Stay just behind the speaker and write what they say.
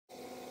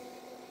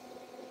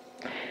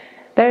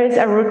There is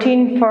a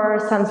routine for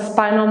some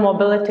spinal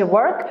mobility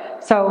work,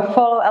 so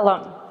follow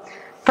along.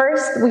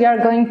 First, we are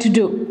going to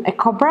do a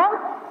Cobra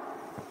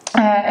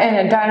in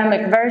a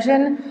dynamic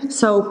version,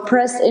 so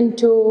press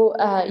into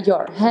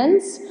your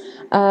hands.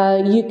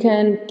 You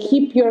can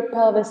keep your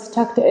pelvis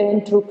tucked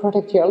in to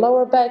protect your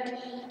lower back,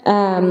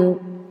 and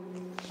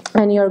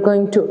you're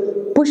going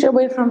to push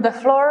away from the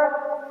floor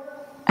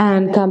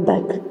and come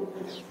back.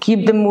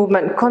 Keep the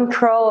movement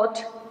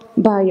controlled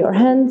by your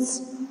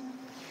hands.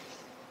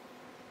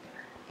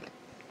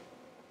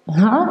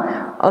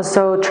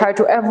 Also try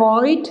to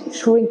avoid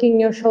shrinking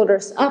your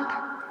shoulders up.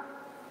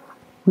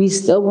 We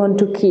still want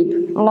to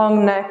keep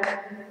long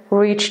neck,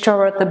 reach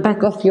toward the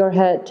back of your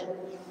head.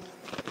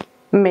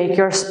 Make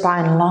your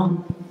spine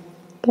long.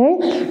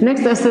 Okay.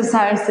 Next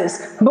exercise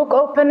is book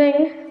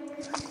opening.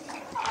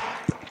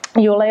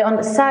 You lay on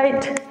the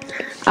side,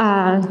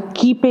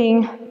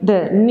 keeping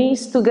the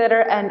knees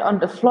together and on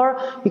the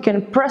floor. You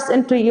can press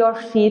into your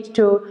feet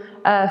to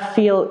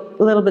feel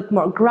a little bit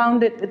more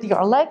grounded with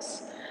your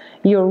legs.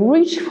 You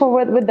reach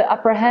forward with the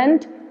upper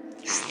hand,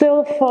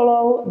 still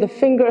follow the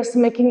fingers,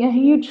 making a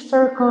huge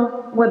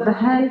circle with the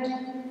hand.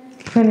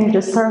 Finish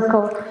the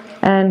circle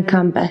and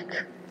come back.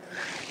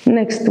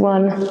 Next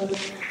one,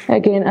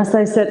 again, as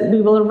I said,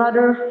 we will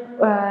rather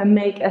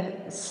make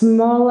a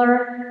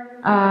smaller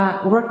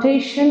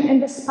rotation in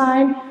the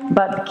spine,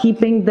 but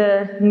keeping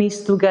the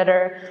knees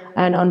together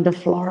and on the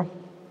floor.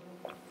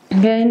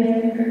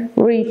 Again,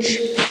 reach,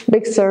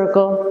 big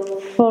circle,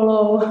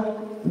 follow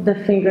the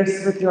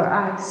fingers with your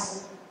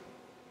eyes,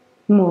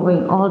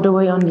 moving all the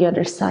way on the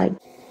other side.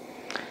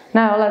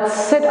 Now let's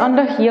sit on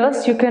the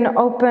heels. You can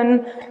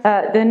open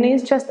the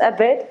knees just a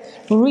bit,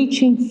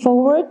 reaching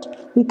forward.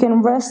 You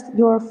can rest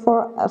your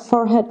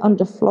forehead on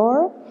the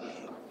floor.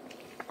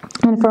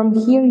 And from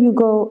here you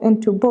go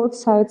into both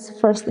sides,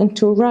 first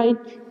into right,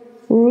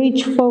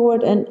 reach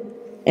forward and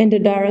in the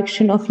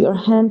direction of your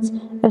hands,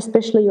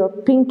 especially your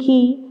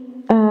pinky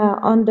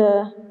on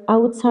the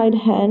outside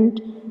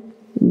hand,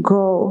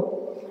 go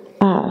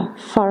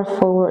far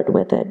forward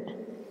with it.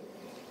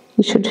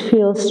 You should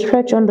feel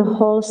stretch on the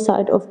whole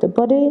side of the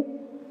body.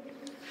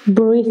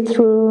 Breathe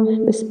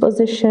through this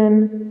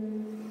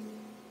position.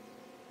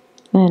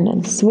 And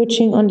then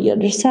switching on the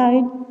other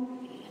side.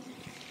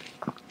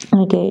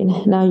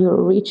 Again, now you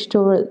reach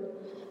toward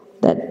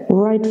that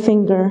right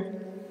finger.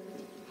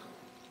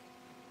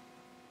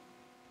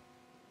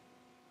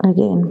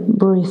 Again,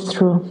 breathe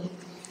through.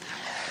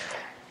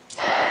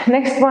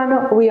 Next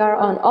one, we are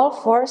on all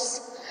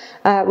fours.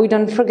 We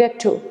don't forget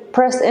to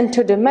press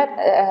into the mat,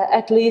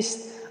 at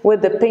least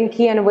with the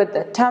pinky and with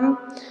the thumb.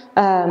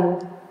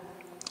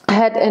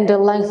 Head in the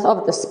length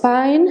of the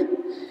spine.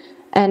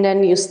 And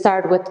then you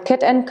start with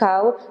cat and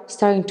cow,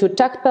 starting to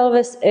tuck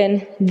pelvis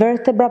in,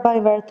 vertebra by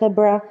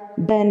vertebra,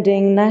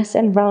 bending nice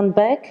and round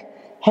back.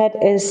 Head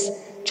is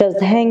just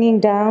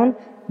hanging down.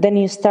 Then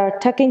you start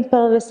tucking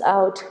pelvis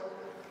out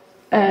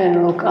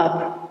and look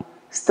up.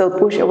 Still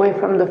push away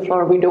from the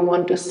floor. We don't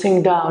want to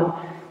sink down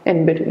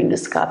in between the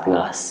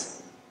scapulas.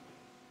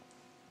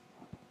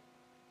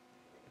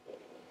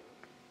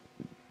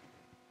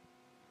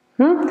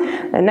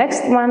 The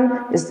next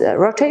one is the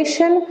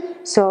rotation.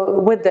 So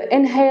with the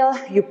inhale,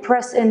 you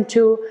press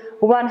into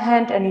one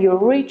hand and you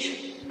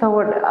reach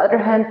toward the other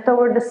hand,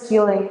 toward the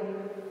ceiling.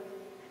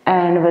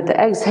 And with the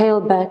exhale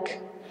back,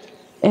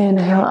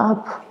 inhale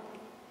up,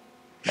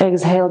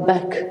 exhale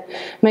back.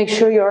 Make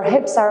sure your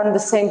hips are in the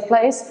same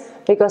place,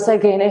 because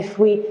again, if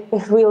we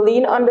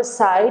lean on the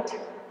side,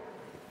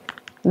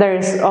 there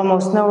is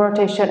almost no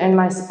rotation in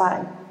my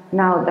spine.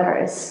 Now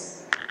there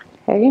is.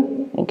 Okay,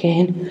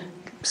 again.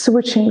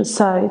 Switching the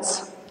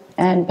sides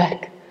and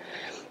back.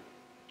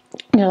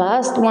 The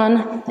last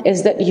one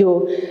is that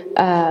you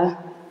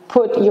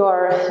put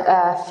your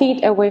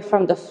feet away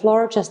from the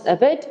floor just a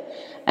bit,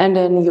 and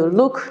then you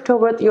look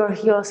toward your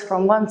heels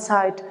from one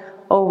side,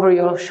 over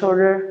your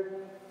shoulder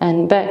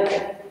and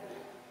back,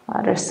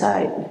 other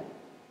side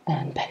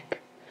and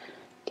back.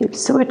 Keep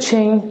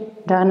switching,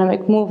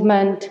 dynamic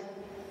movement,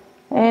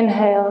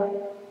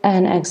 inhale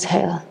and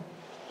exhale.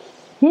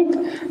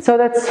 So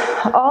that's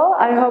all.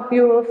 I hope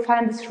you will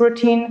find this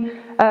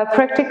routine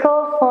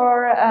practical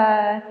for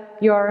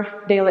your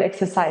daily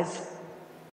exercise.